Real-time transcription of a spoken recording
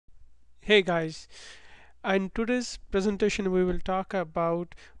Hey guys, in today's presentation we will talk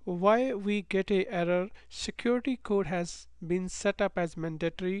about why we get a error security code has been set up as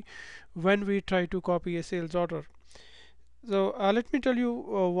mandatory when we try to copy a sales order. So let me tell you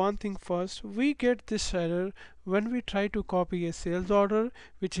one thing first. We get this error when we try to copy a sales order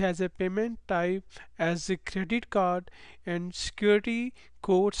which has a payment type as a credit card and security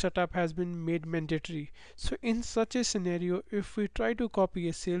code setup has been made mandatory. So in such a scenario, if we try to copy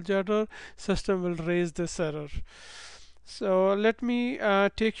a sales order, system will raise this error. So let me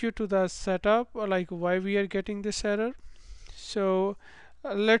take you to the setup, like why we are getting this error. So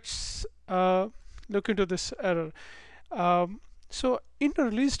let's look into this error. So in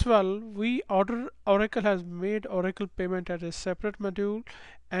release 12, Oracle has made Oracle payment as a separate module,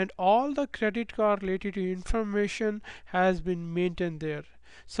 and all the credit card related to information has been maintained there.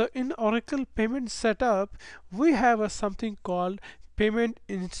 So in Oracle payment setup, we have a something called payment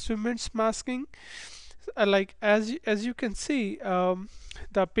instruments masking. Like as you can see,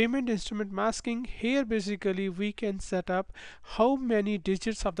 the payment instrument masking here, basically we can set up how many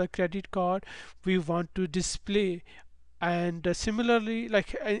digits of the credit card we want to display. And similarly,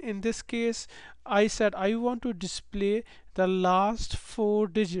 like in this case, I said I want to display the last four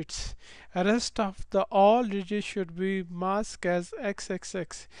digits. Rest of the all digits should be masked as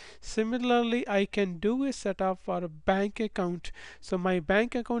XXX. Similarly, I can do a setup for a bank account. So my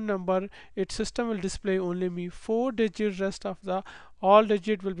bank account number, its system will display only me four digits. Rest of the all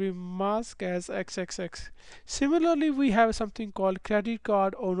digit will be masked as XXX. Similarly, we have something called credit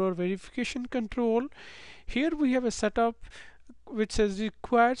card owner verification control. Here we have a setup which says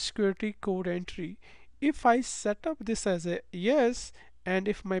required security code entry. If I set up this as a yes, and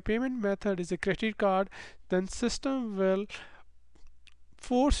if my payment method is a credit card, then system will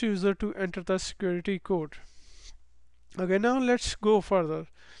force user to enter the security code. Okay, now let's go further.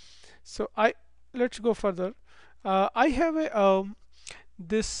 So I let's go further. I have a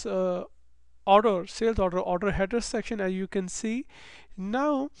this order header section, as you can see.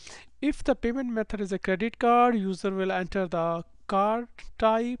 Now if the payment method is a credit card, user will enter the card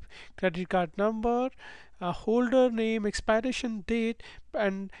type, credit card number, holder name, expiration date,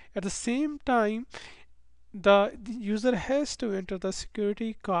 and at the same time the user has to enter the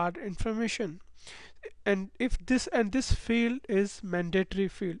security card information. And if this field is mandatory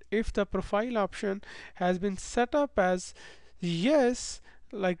field, if the profile option has been set up as yes,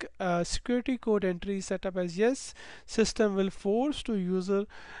 like security code entry set up as yes, system will force to user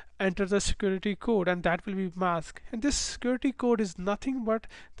enter the security code, and that will be masked. And this security code is nothing but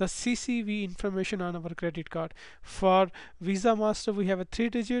the CCV information on our credit card. For Visa Master we have a 3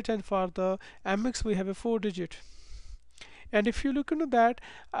 digit, and for the Amex we have a 4 digit. And if you look into that,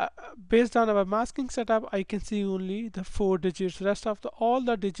 based on our masking setup, I can see only the 4 digits. Rest of the all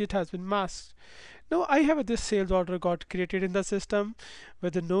the digit has been masked. Now I have this sales order got created in the system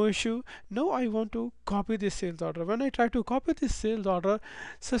with no issue. Now I want to copy this sales order. When I try to copy this sales order,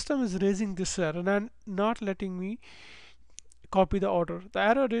 system is raising this error and not letting me copy the order. The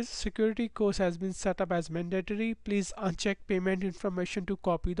error is security course has been set up as mandatory. Please uncheck payment information to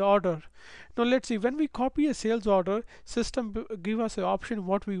copy the order. Now let's see, when we copy a sales order, system give us an option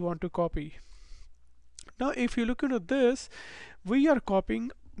what we want to copy. Now if you look into this, we are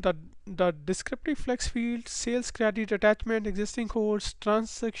copying the descriptive flex field, sales credit attachment, existing codes,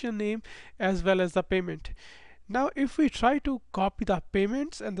 transaction name, as well as the payment. Now if we try to copy the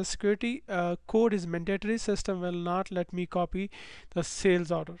payments and the security code is mandatory, system will not let me copy the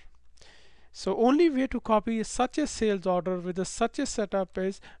sales order. So only way to copy such a sales order with such a setup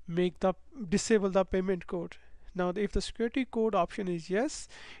is disable the payment code. Now if the security code option is yes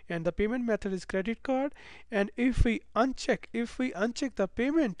and the payment method is credit card, and if we uncheck the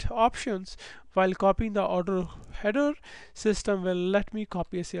payment options while copying the order header, system will let me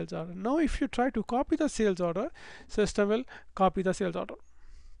copy a sales order. Now if you try to copy the sales order, system will copy the sales order.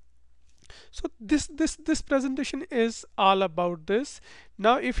 So this presentation is all about this.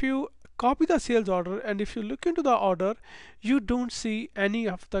 Now if you copy the sales order and if you look into the order, you don't see any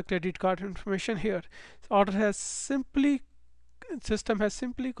of the credit card information here. Order has simply System has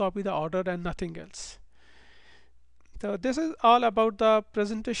simply copied the order and nothing else. So this is all about the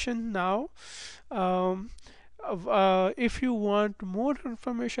presentation now. um, if you want more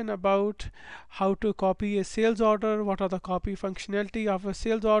information about how to copy a sales order, what are the copy functionality of a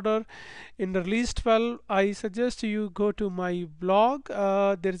sales order in the release 12, I suggest you go to my blog.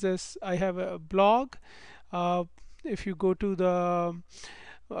 I have a blog. If you go to the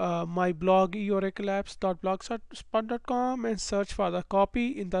my blog eoracleapps.blogspot.com and search for the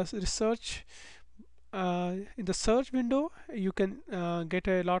copy in the research in the search window you can get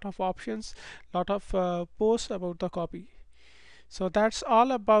a lot of options, lot of posts about the copy. So that's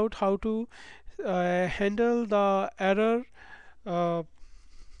all about how to handle the error, uh,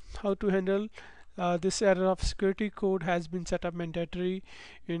 how to handle this error of security code has been set up mandatory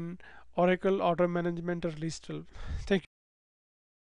in Oracle Order Management Release 12. Thank you.